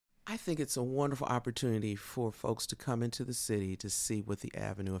I think it's a wonderful opportunity for folks to come into the city to see what the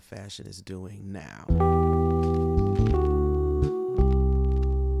Avenue of Fashion is doing now.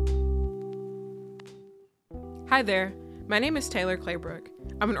 Hi there, my name is Taylor Claybrook.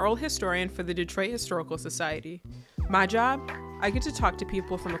 I'm an oral historian for the Detroit Historical Society. My job? I get to talk to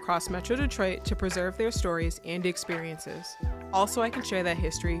people from across Metro Detroit to preserve their stories and experiences. Also, I can share that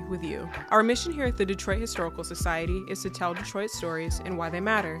history with you. Our mission here at the Detroit Historical Society is to tell Detroit stories and why they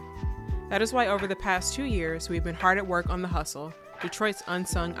matter. That is why over the past 2 years, we've been hard at work on The Hustle, Detroit's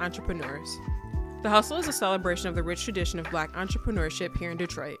unsung entrepreneurs. The Hustle is a celebration of the rich tradition of Black entrepreneurship here in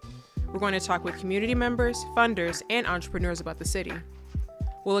Detroit. We're going to talk with community members, funders, and entrepreneurs about the city.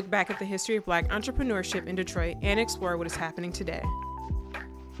 We'll look back at the history of Black entrepreneurship in Detroit and explore what is happening today.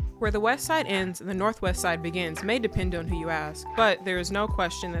 Where the West Side ends and the Northwest Side begins may depend on who you ask, but there is no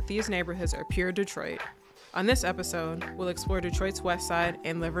question that these neighborhoods are pure Detroit. On this episode, we'll explore Detroit's West Side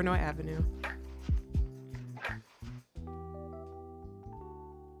and Livernois Avenue.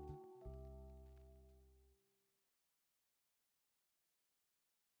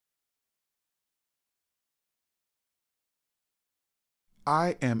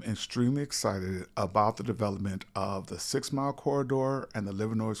 I am extremely excited about the development of the 6 Mile Corridor and the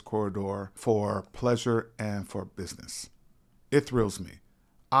Livernois Corridor for pleasure and for business. It thrills me.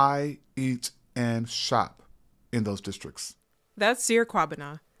 I eat and shop in those districts. That's Nzere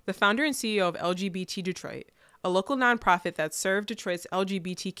Kwabena, the founder and CEO of LGBT Detroit, a local nonprofit that served Detroit's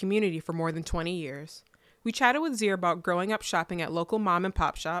LGBT community for more than 20 years. We chatted with Nzere about growing up shopping at local mom and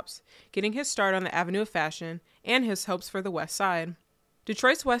pop shops, getting his start on the Avenue of Fashion, and his hopes for the West Side.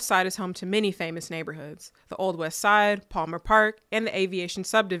 Detroit's West Side is home to many famous neighborhoods, the Old West Side, Palmer Park, and the Aviation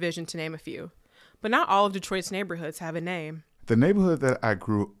Subdivision, to name a few. But not all of Detroit's neighborhoods have a name. The neighborhood that I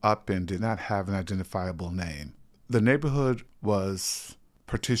grew up in did not have an identifiable name. The neighborhood was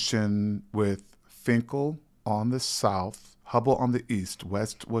partitioned with Finkel on the south, Hubble on the east,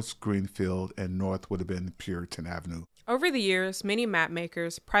 west was Greenfield, and north would have been Puritan Avenue. Over the years, many map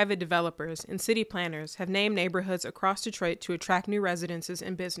makers, private developers, and city planners have named neighborhoods across Detroit to attract new residences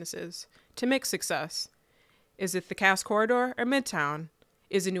and businesses, to mixed success. Is it the Cass Corridor or Midtown?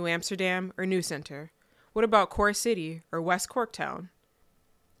 Is it New Amsterdam or New Center? What about Core City or West Corktown?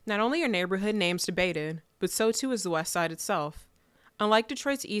 Not only are neighborhood names debated, but so too is the West Side itself. Unlike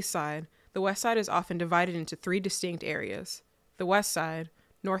Detroit's East Side, the West Side is often divided into 3 distinct areas: the West Side,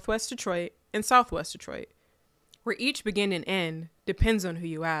 Northwest Detroit, and Southwest Detroit. Where each begin and end depends on who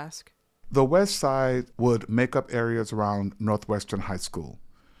you ask. The West Side would make up areas around Northwestern High School.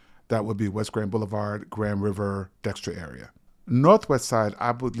 That would be West Grand Boulevard, Grand River, Dexter area. Northwest Side,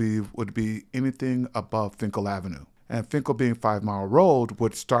 I believe, would be anything above Finkel Avenue. And Finkel being 5 Mile Road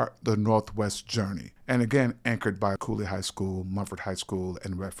would start the Northwest journey. And again, anchored by Cooley High School, Mumford High School,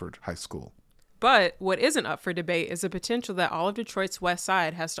 and Redford High School. But what isn't up for debate is the potential that all of Detroit's West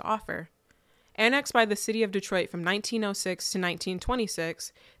Side has to offer. Annexed by the city of Detroit from 1906 to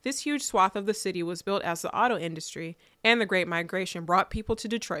 1926, this huge swath of the city was built as the auto industry and the Great Migration brought people to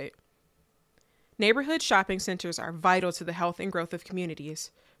Detroit. Neighborhood shopping centers are vital to the health and growth of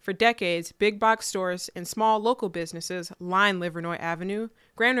communities. For decades, big box stores and small local businesses line Livernois Avenue,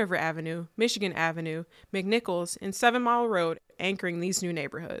 Grand River Avenue, Michigan Avenue, McNichols, and 7 Mile Road, anchoring these new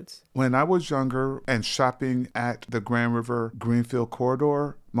neighborhoods. When I was younger and shopping at the Grand River Greenfield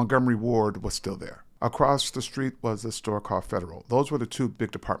corridor, Montgomery Ward was still there. Across the street was a store called Federal. Those were the 2 big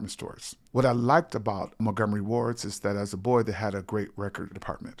department stores. What I liked about Montgomery Wards is that as a boy, they had a great record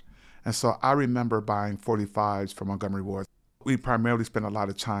department. And so I remember buying 45s from Montgomery Ward. We primarily spent a lot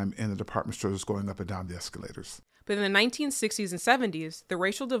of time in the department stores going up and down the escalators. But in the 1960s and 70s, the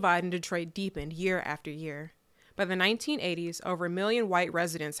racial divide in Detroit deepened year after year. By the 1980s, over 1 million white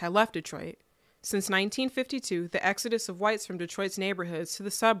residents had left Detroit. Since 1952, the exodus of whites from Detroit's neighborhoods to the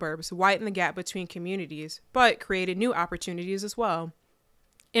suburbs widened the gap between communities, but created new opportunities as well.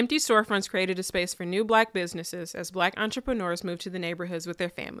 Empty storefronts created a space for new Black businesses as Black entrepreneurs moved to the neighborhoods with their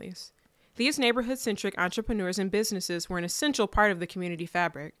families. These neighborhood-centric entrepreneurs and businesses were an essential part of the community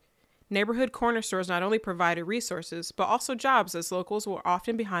fabric. Neighborhood corner stores not only provided resources, but also jobs, as locals were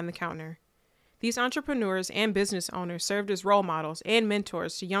often behind the counter. These entrepreneurs and business owners served as role models and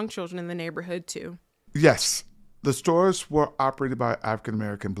mentors to young children in the neighborhood, too. Yes, the stores were operated by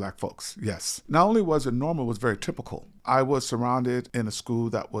African-American Black folks, yes. Not only was it normal, it was very typical. I was surrounded in a school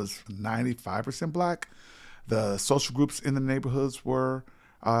that was 95% Black. The social groups in the neighborhoods were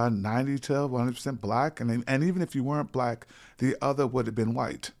 90 to 100% Black. And even if you weren't Black, the other would have been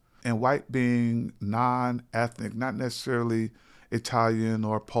white. And white being non-ethnic, not necessarily Italian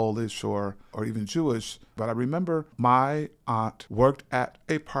or Polish or even Jewish. But I remember my aunt worked at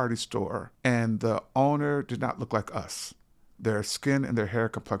a party store, and the owner did not look like us. Their skin and their hair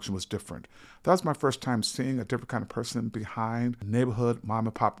complexion was different. That was my first time seeing a different kind of person behind neighborhood mom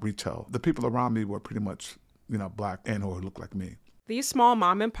and pop retail. The people around me were pretty much, black and or looked like me. These small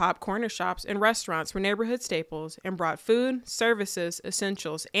mom and pop corner shops and restaurants were neighborhood staples and brought food, services,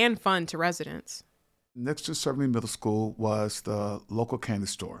 essentials, and fun to residents. Next to Certainly Middle School was the local candy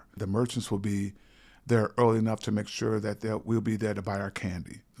store. The merchants will be there early enough to make sure that we'll be there to buy our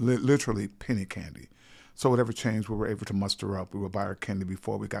candy, literally penny candy. So whatever change we were able to muster up, we would buy our candy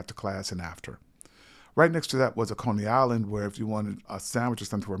before we got to class and after. Right next to that was a Coney Island where if you wanted a sandwich or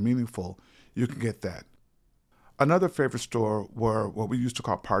something more meaningful, you could get that. Another favorite store were what we used to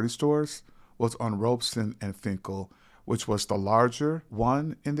call party stores, was on Robeson and Finkel, which was the larger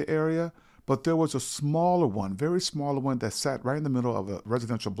one in the area, but there was a smaller one, very smaller one that sat right in the middle of a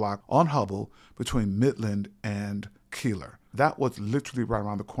residential block on Hubble between Midland and Keeler. That was literally right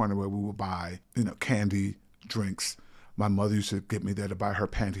around the corner where we would buy, candy, drinks. My mother used to get me there to buy her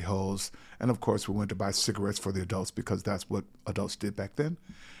pantyhose. And of course, we went to buy cigarettes for the adults because that's what adults did back then.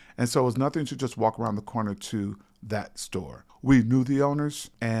 And so it was nothing to just walk around the corner to that store. We knew the owners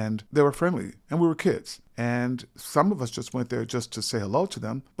and they were friendly and we were kids. And some of us just went there just to say hello to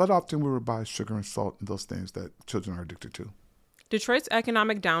them, but often we would buy sugar and salt and those things that children are addicted to. Detroit's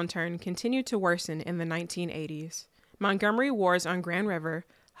economic downturn continued to worsen in the 1980s. Montgomery Ward's on Grand River,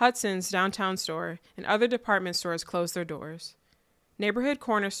 Hudson's downtown store, and other department stores closed their doors. Neighborhood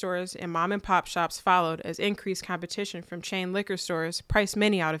corner stores and mom and pop shops followed as increased competition from chain liquor stores priced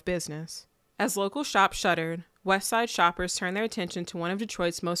many out of business. As local shops shuttered, Westside shoppers turned their attention to one of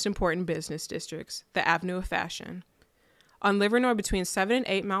Detroit's most important business districts, the Avenue of Fashion. On Livernois between 7 and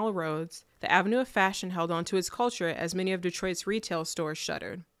 8 Mile Roads, the Avenue of Fashion held on to its culture as many of Detroit's retail stores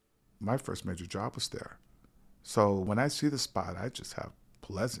shuttered. My first major job was there. So when I see the spot, I just have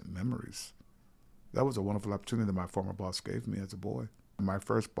pleasant memories. That was a wonderful opportunity that my former boss gave me as a boy. My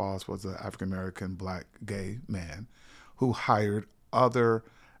first boss was an African-American black gay man who hired other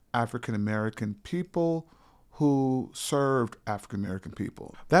African-American people who served African-American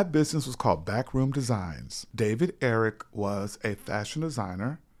people. That business was called Backroom Designs. David Eric was a fashion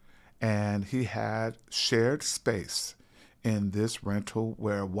designer, and he had shared space in this rental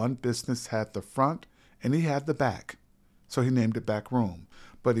where one business had the front and he had the back. So he named it Back Room.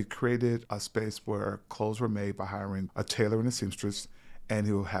 But he created a space where clothes were made by hiring a tailor and a seamstress, and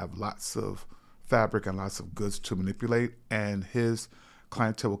he would have lots of fabric and lots of goods to manipulate, and his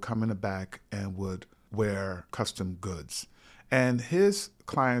clientele would come in the back and would wear custom goods. And his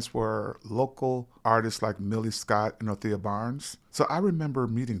clients were local artists like Millie Scott and Othea Barnes. So I remember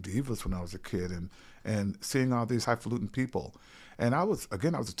meeting divas when I was a kid and seeing all these highfalutin people. And I was a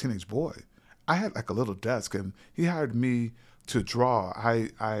teenage boy. I had like a little desk, and he hired me to draw.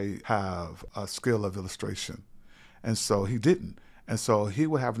 I have a skill of illustration. And so he didn't. And so he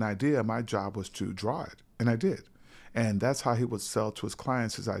would have an idea. My job was to draw it, and I did. And that's how he would sell to his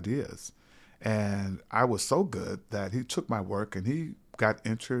clients his ideas. And I was so good that he took my work and he got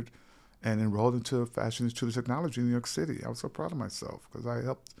entered and enrolled into Fashion Institute of Technology in New York City. I was so proud of myself because I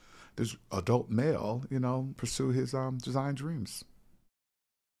helped this adult male, pursue his design dreams.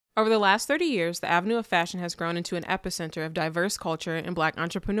 Over the last 30 years, the Avenue of Fashion has grown into an epicenter of diverse culture and Black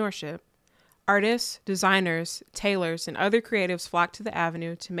entrepreneurship. Artists, designers, tailors, and other creatives flock to the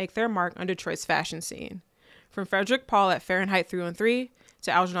Avenue to make their mark on Detroit's fashion scene. From Frederick Paul at Fahrenheit 313,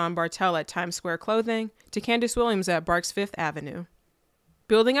 to Algernon Bartel at Times Square Clothing, to Candace Williams at Barks Fifth Avenue.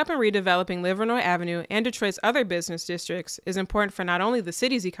 Building up and redeveloping Livernois Avenue and Detroit's other business districts is important for not only the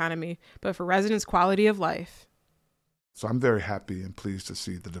city's economy, but for residents' quality of life. So I'm very happy and pleased to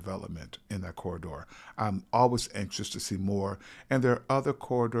see the development in that corridor. I'm always anxious to see more. And there are other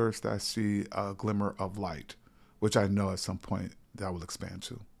corridors that I see a glimmer of light, which I know at some point that will expand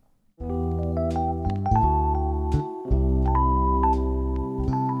to.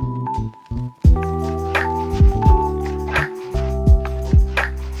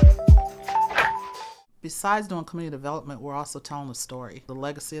 Besides doing community development, we're also telling the story, the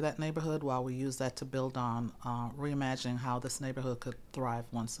legacy of that neighborhood, while we use that to build on reimagining how this neighborhood could thrive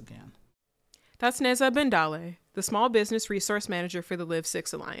once again. That's Nezaa Bandele, the small business resource manager for the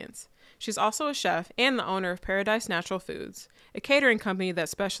Live6 Alliance. She's also a chef and the owner of Paradise Natural Foods, a catering company that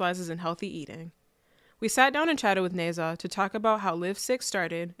specializes in healthy eating. We sat down and chatted with Nezaa to talk about how Live6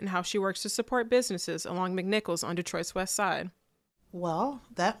 started and how she works to support businesses along McNichols on Detroit's West Side. Well,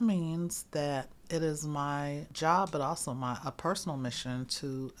 that means that it is my job, but also a personal mission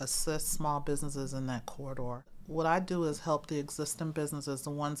to assist small businesses in that corridor. What I do is help the existing businesses,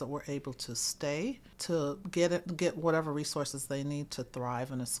 the ones that were able to stay, to get whatever resources they need to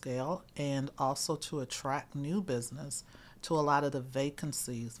thrive and to scale, and also to attract new business to a lot of the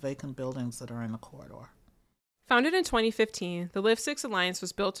vacant buildings that are in the corridor. Founded in 2015, the Live6 Alliance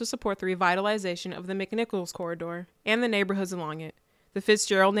was built to support the revitalization of the McNichols corridor and the neighborhoods along it, the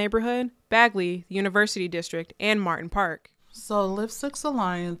Fitzgerald neighborhood, Bagley, the University District, and Martin Park. So Live6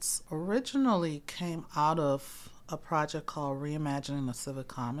 Alliance originally came out of a project called Reimagining the Civic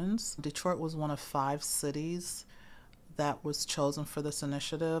Commons. Detroit was one of 5 cities that was chosen for this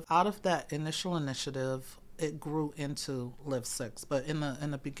initiative. Out of that initial initiative, it grew into Live6. But in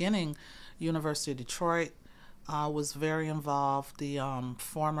the beginning, University of Detroit was very involved. The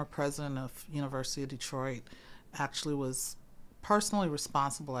former president of University of Detroit actually was personally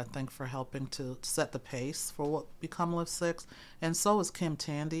responsible, I think, for helping to set the pace for what become Live6. And so is Kim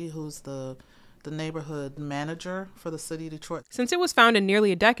Tandy, who's the neighborhood manager for the city of Detroit. Since it was founded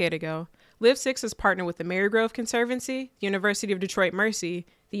nearly a decade ago, Live6 has partnered with the Marygrove Conservancy, the University of Detroit Mercy,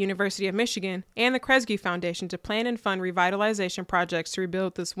 the University of Michigan, and the Kresge Foundation to plan and fund revitalization projects to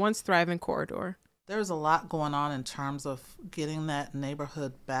rebuild this once thriving corridor. There's a lot going on in terms of getting that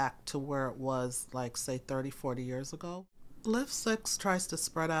neighborhood back to where it was, like, say, 30, 40 years ago. Live6 tries to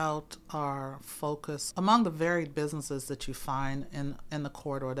spread out our focus among the varied businesses that you find in the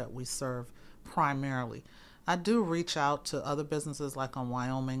corridor that we serve primarily. I do reach out to other businesses like on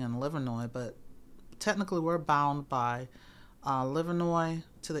Wyoming and Livernois, but technically we're bound by Livernois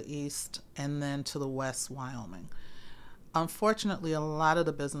to the east and then to the west, Wyoming. Unfortunately, a lot of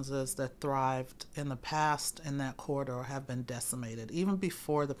the businesses that thrived in the past in that corridor have been decimated, even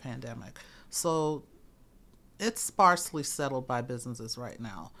before the pandemic. So it's sparsely settled by businesses right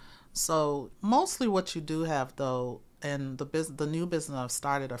now. So mostly what you do have, though, and the new business I've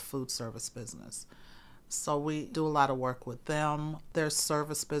started, are food service business. So we do a lot of work with them. There's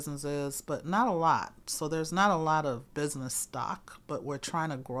service businesses, but not a lot. So there's not a lot of business stock, but we're trying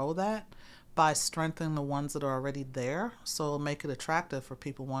to grow that by strengthening the ones that are already there, so it'll make it attractive for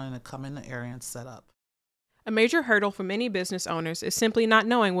people wanting to come in the area and set up. A major hurdle for many business owners is simply not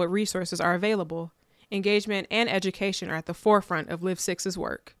knowing what resources are available. Engagement and education are at the forefront of Live6's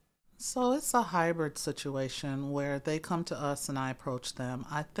work. So it's a hybrid situation where they come to us and I approach them.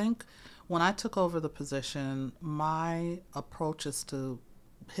 I think when I took over the position, my approach is to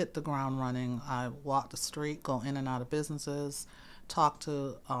hit the ground running. I walk the street, go in and out of businesses, talk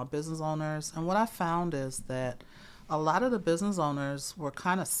to business owners. And what I found is that a lot of the business owners were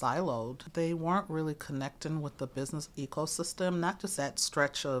kind of siloed. They weren't really connecting with the business ecosystem, not just that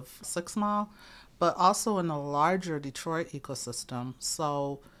stretch of 6 Mile, but also in the larger Detroit ecosystem.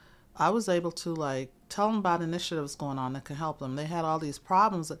 So I was able to tell them about initiatives going on that could help them. They had all these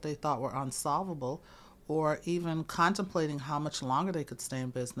problems that they thought were unsolvable, or even contemplating how much longer they could stay in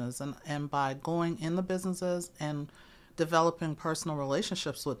business. And by going in the businesses and developing personal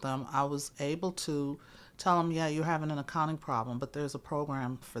relationships with them, I was able to tell them, yeah, you're having an accounting problem, but there's a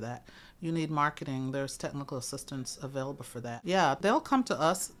program for that. You need marketing, there's technical assistance available for that. Yeah, they'll come to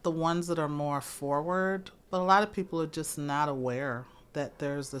us, the ones that are more forward, but a lot of people are just not aware that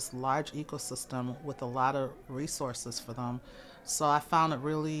there's this large ecosystem with a lot of resources for them. So I found it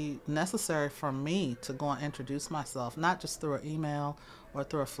really necessary for me to go and introduce myself, not just through an email or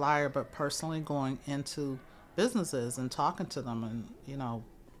through a flyer, but personally going into businesses and talking to them and,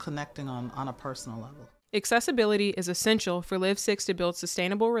 connecting on a personal level. Accessibility is essential for Live6 to build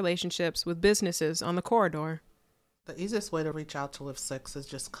sustainable relationships with businesses on the corridor. The easiest way to reach out to Live6 is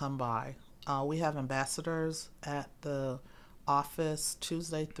just come by. We have ambassadors at the office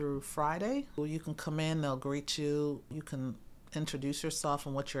Tuesday through Friday. You can come in, they'll greet you. You can introduce yourself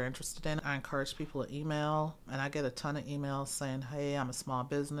and what you're interested in. I encourage people to email, and I get a ton of emails saying, hey, I'm a small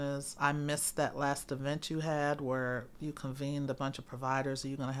business. I missed that last event you had where you convened a bunch of providers. Are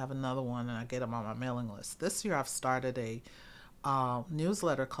you going to have another one? And I get them on my mailing list. This year I've started a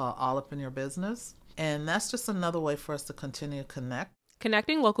newsletter called All Up in Your Business, and that's just another way for us to continue to connect.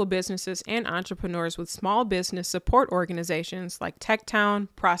 Connecting local businesses and entrepreneurs with small business support organizations like TechTown,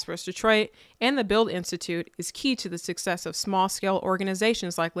 Prosperous Detroit, and the Build Institute is key to the success of small-scale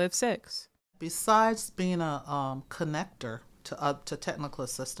organizations like Live6. Besides being a connector to technical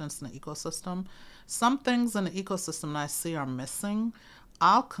assistance in the ecosystem, some things in the ecosystem that I see are missing.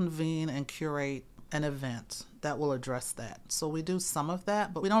 I'll convene and curate an event that will address that. So we do some of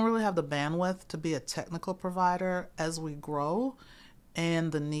that, but we don't really have the bandwidth to be a technical provider as we grow.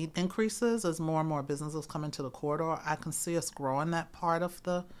 And the need increases as more and more businesses come into the corridor. I can see us growing that part of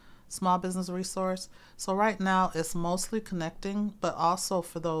the small business resource. So right now it's mostly connecting, but also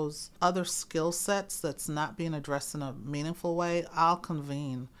for those other skill sets that's not being addressed in a meaningful way, I'll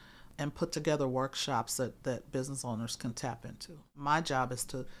convene and put together workshops that business owners can tap into. My job is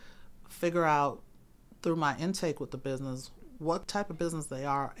to figure out through my intake with the business what type of business they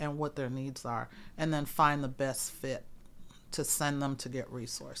are and what their needs are, and then find the best fit to send them to get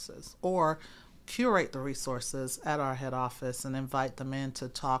resources, or curate the resources at our head office and invite them in to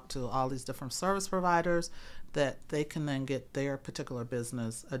talk to all these different service providers that they can then get their particular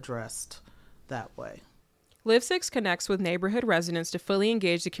business addressed that way. Live6 connects with neighborhood residents to fully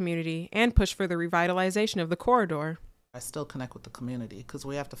engage the community and push for the revitalization of the corridor. I still connect with the community because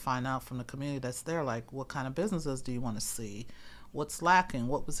we have to find out from the community that's there, like, what kind of businesses do you want to see? What's lacking?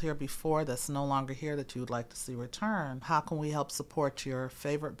 What was here before that's no longer here that you would like to see return? How can we help support your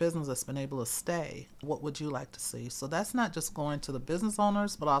favorite business that's been able to stay? What would you like to see? So that's not just going to the business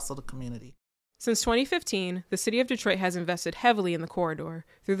owners, but also the community. Since 2015, the City of Detroit has invested heavily in the corridor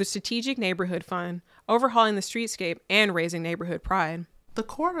through the Strategic Neighborhood Fund, overhauling the streetscape and raising neighborhood pride. The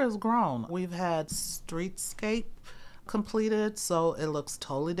corridor has grown. We've had streetscape completed, so it looks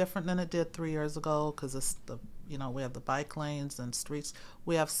totally different than it did 3 years ago because it's we have the bike lanes and streets.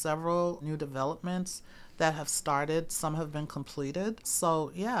 We have several new developments that have started. Some have been completed.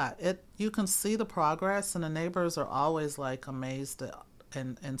 So yeah, you can see the progress, and the neighbors are always like amazed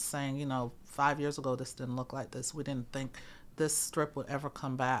and saying, 5 years ago this didn't look like this. We didn't think this strip would ever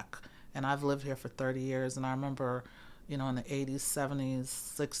come back. And I've lived here for 30 years, and I remember in the 80s, 70s,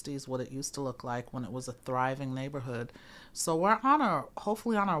 60s, what it used to look like when it was a thriving neighborhood. So we're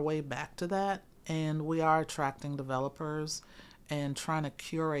hopefully on our way back to that, and we are attracting developers and trying to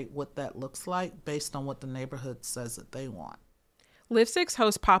curate what that looks like based on what the neighborhood says that they want. Live6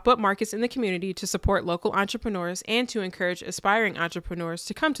 hosts pop-up markets in the community to support local entrepreneurs and to encourage aspiring entrepreneurs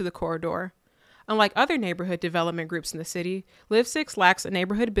to come to the corridor. Unlike other neighborhood development groups in the city, Live6 lacks a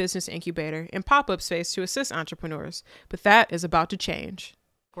neighborhood business incubator and pop-up space to assist entrepreneurs, but that is about to change.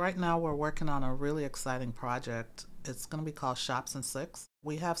 Right now we're working on a really exciting project. It's going to be called Shops and Six.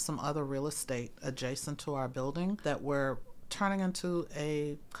 We have some other real estate adjacent to our building that we're turning into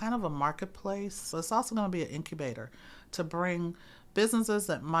a kind of a marketplace. So it's also going to be an incubator to bring businesses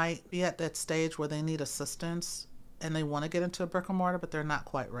that might be at that stage where they need assistance and they want to get into a brick and mortar, but they're not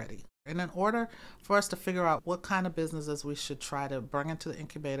quite ready. And in order for us to figure out what kind of businesses we should try to bring into the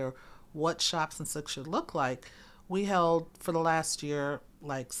incubator, what Shops and Six should look like, we held for the last year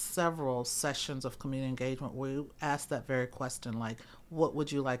several sessions of community engagement where we asked that very question, what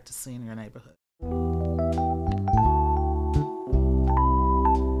would you like to see in your neighborhood?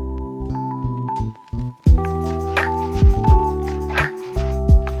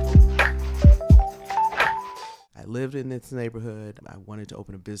 I lived in this neighborhood. I wanted to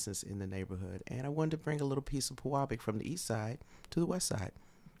open a business in the neighborhood, and I wanted to bring a little piece of Pewabic from the east side to the west side.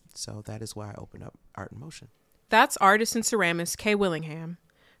 So that is why I opened up Art in Motion. That's artist and ceramist Kay Willingham.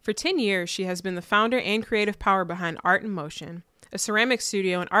 For 10 years, she has been the founder and creative power behind Art in Motion, a ceramic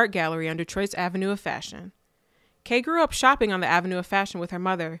studio and art gallery on Detroit's Avenue of Fashion. Kay grew up shopping on the Avenue of Fashion with her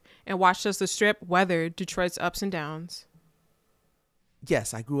mother and watched as the strip weathered Detroit's ups and downs.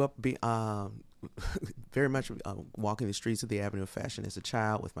 Yes, I grew up very much walking the streets of the Avenue of Fashion as a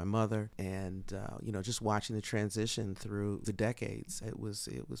child with my mother, and just watching the transition through the decades. It was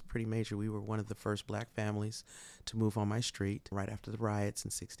pretty major. We were one of the first black families to move on my street right after the riots in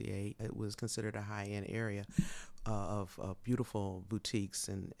 '68. It was considered a high-end area of beautiful boutiques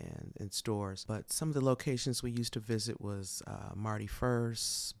and stores. But some of the locations we used to visit was Marty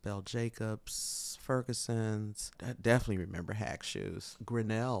First, Belle Jacobs, Ferguson's. I definitely remember Hack Shoes.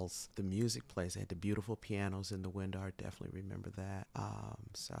 Grinnell's, the music place, had the beautiful pianos in the window. I definitely remember that.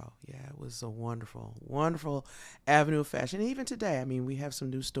 So yeah, it was a wonderful, wonderful avenue of fashion. And even today, we have some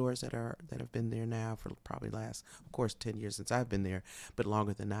new stores that have been there now for probably last, of course, 10 years since I've been there, but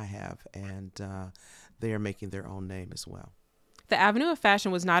longer than I have. And they are making their own name as well. The Avenue of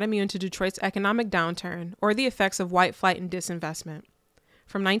Fashion was not immune to Detroit's economic downturn or the effects of white flight and disinvestment.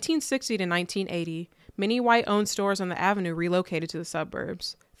 From 1960 to 1980, many white-owned stores on the Avenue relocated to the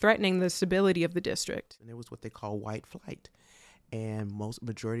suburbs, threatening the stability of the district. And there was what they call white flight. And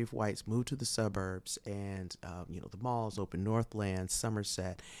majority of whites moved to the suburbs, and the malls opened, Northland,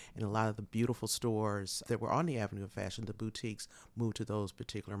 Somerset, and a lot of the beautiful stores that were on the Avenue of Fashion, the boutiques, moved to those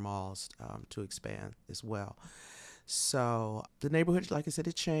particular malls to expand as well. So the neighborhood, like I said,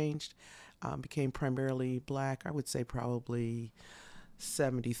 it changed, became primarily black. I would say probably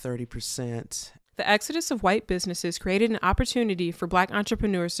 70-30%. The exodus of white businesses created an opportunity for black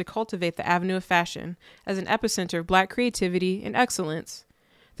entrepreneurs to cultivate the Avenue of Fashion as an epicenter of black creativity and excellence.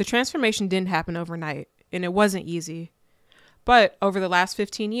 The transformation didn't happen overnight, and it wasn't easy. But over the last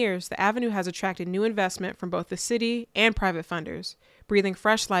 15 years, the Avenue has attracted new investment from both the city and private funders, breathing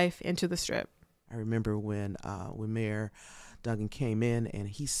fresh life into the Strip. I remember when Mayor Duggan came in and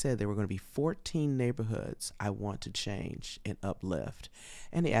he said there were going to be 14 neighborhoods I want to change and uplift.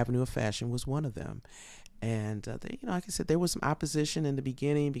 And the Avenue of Fashion was one of them. And, like I said, there was some opposition in the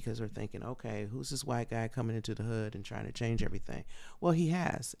beginning because they're thinking, okay, who's this white guy coming into the hood and trying to change everything? Well, he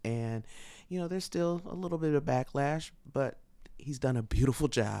has. And, there's still a little bit of backlash, but he's done a beautiful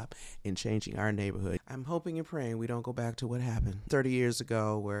job in changing our neighborhood. I'm hoping and praying we don't go back to what happened 30 years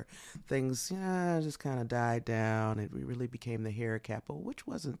ago where things just kind of died down and we really became the hair capital, which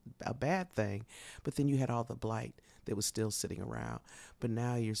wasn't a bad thing. But then you had all the blight that was still sitting around. But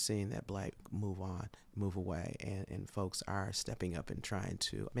now you're seeing that blight move away, and folks are stepping up and trying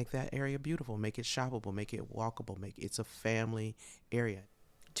to make that area beautiful, make it shoppable, make it walkable, it's a family area.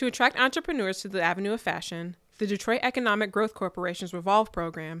 To attract entrepreneurs to the Avenue of Fashion, the Detroit Economic Growth Corporation's Revolve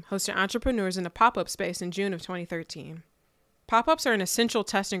program hosted entrepreneurs in a pop-up space in June of 2013. Pop-ups are an essential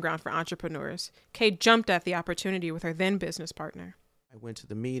testing ground for entrepreneurs. Kay jumped at the opportunity with her then business partner. I went to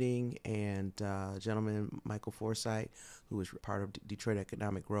the meeting, and a gentleman, Michael Forsythe, who was part of Detroit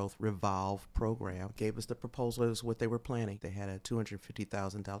Economic Growth Revolve program, gave us the proposal as what they were planning. They had a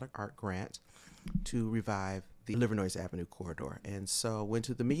 $250,000 art grant to revive the Livernois Avenue corridor. And so went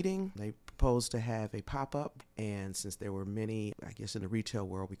to the meeting. They proposed to have a pop-up, and since there were many, I guess in the retail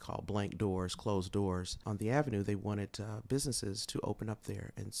world we call blank doors, closed doors on the avenue, they wanted businesses to open up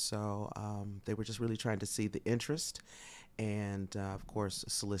there. And so they were just really trying to see the interest and of course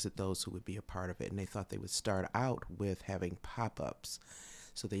solicit those who would be a part of it. And they thought they would start out with having pop-ups.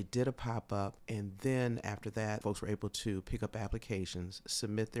 So they did a pop-up, and then after that, folks were able to pick up applications,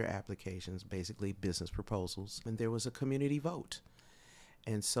 submit their applications, basically business proposals, and there was a community vote.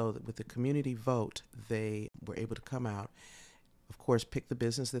 And so with the community vote, they were able to come out, of course, pick the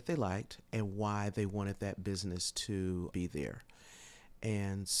business that they liked and why they wanted that business to be there.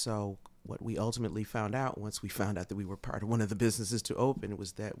 And so what we ultimately found out, once we found out that we were part of one of the businesses to open,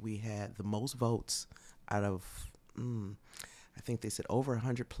 was that we had the most votes out of, I think they said over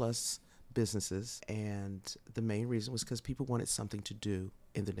 100 plus businesses. And the main reason was because people wanted something to do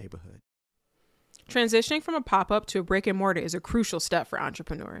in the neighborhood. Transitioning from a pop-up to a brick and mortar is a crucial step for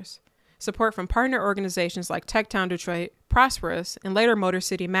entrepreneurs. Support from partner organizations like Techtown Detroit, Prosperous, and later Motor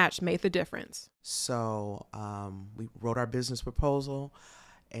City Match made the difference. So we wrote our business proposal,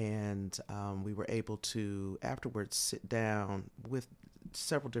 and we were able to afterwards sit down with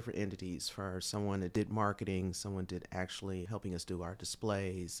several different entities. For someone that did marketing, someone did actually helping us do our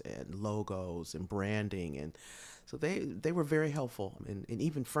displays and logos and branding. And so they were very helpful in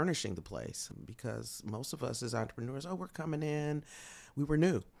even furnishing the place, because most of us as entrepreneurs, we're coming in, we were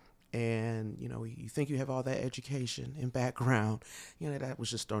new. And, you think you have all that education and background, that was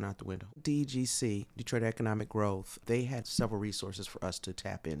just thrown out the window. DGC, Detroit Economic Growth, they had several resources for us to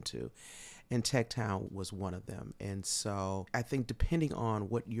tap into. And Techtown was one of them. And so I think depending on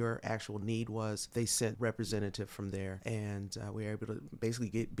what your actual need was, they sent representative from there. And we were able to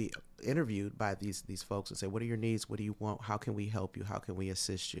basically be interviewed by these folks and say, what are your needs? What do you want? How can we help you? How can we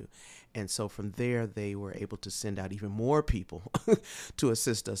assist you? And so from there, they were able to send out even more people to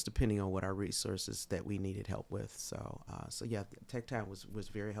assist us, depending on what our resources that we needed help with. So yeah, Techtown was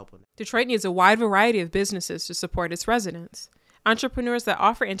very helpful. Detroit needs a wide variety of businesses to support its residents. Entrepreneurs that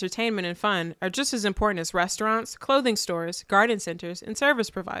offer entertainment and fun are just as important as restaurants, clothing stores, garden centers, and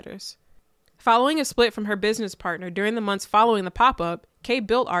service providers. Following a split from her business partner during the months following the pop-up, Kay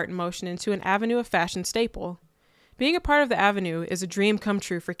built Art in Motion into an Avenue of Fashion staple. Being a part of the Avenue is a dream come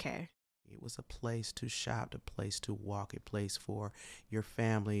true for Kay. It was a place to shop, a place to walk, a place for your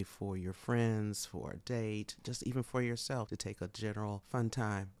family, for your friends, for a date, just even for yourself to take a general fun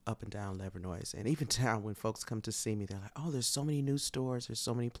time up and down Livernois. And even down when folks come to see me, they're like, there's so many new stores, there's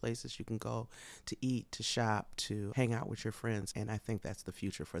so many places you can go to eat, to shop, to hang out with your friends. And I think that's the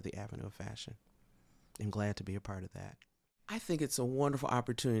future for the Avenue of Fashion. I'm glad to be a part of that. I think it's a wonderful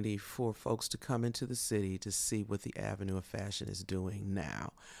opportunity for folks to come into the city to see what the Avenue of Fashion is doing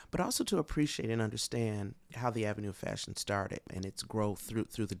now, but also to appreciate and understand how the Avenue of Fashion started and its growth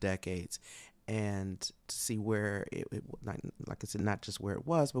through the decades, and to see where like I said, not just where it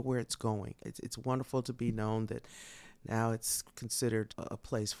was, but where it's going. It's wonderful to be known that now it's considered a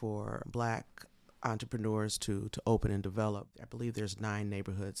place for Black entrepreneurs to open and develop. I believe there's 9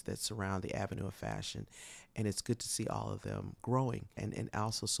 neighborhoods that surround the Avenue of Fashion, and it's good to see all of them growing and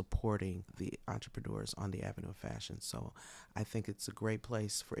also supporting the entrepreneurs on the Avenue of Fashion. So I think it's a great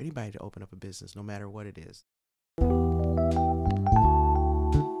place for anybody to open up a business, no matter what it is.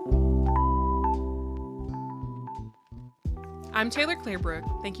 I'm Taylor Claybrook.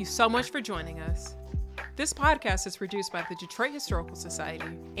 Thank you so much for joining us. This podcast is produced by the Detroit Historical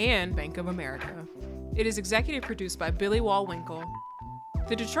Society and Bank of America. It is executive produced by Billy Wall-Winkle.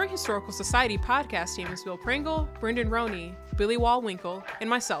 The Detroit Historical Society podcast team is Bill Pringle, Brendan Roney, Billy Wall-Winkle, and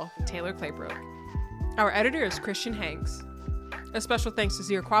myself, Taylor Claybrook. Our editor is Christian Hanks. A special thanks to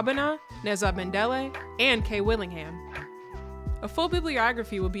Nzere Kwabena, Nezaa Bandele, and Kay Willingham. A full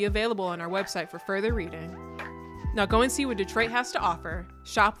bibliography will be available on our website for further reading. Now go and see what Detroit has to offer.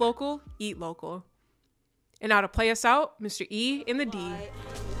 Shop local, eat local. And now to play us out, Mr. E in the D.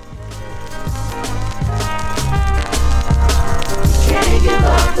 Can't give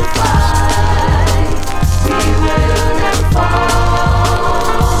up the fight. We will never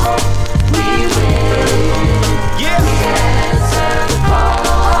fall. We win. Yeah. We answer the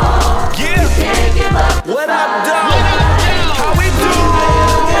call. Yeah. We can't give up the What fight. up, dog? How we do?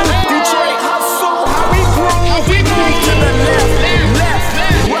 Detroit hustle. How we grow? We move to the left,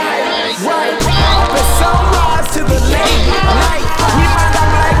 right. Up at sunrise to the late night. We mind our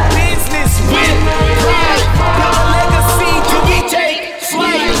black business with pride. Build a legacy till we take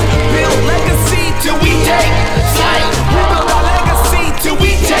flight. Build legacy till we take flight. We build our legacy till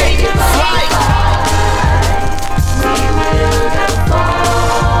we take flight. We will never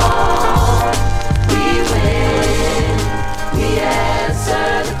fall. We win. We answer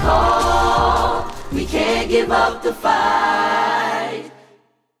the call. We can't give up the fight.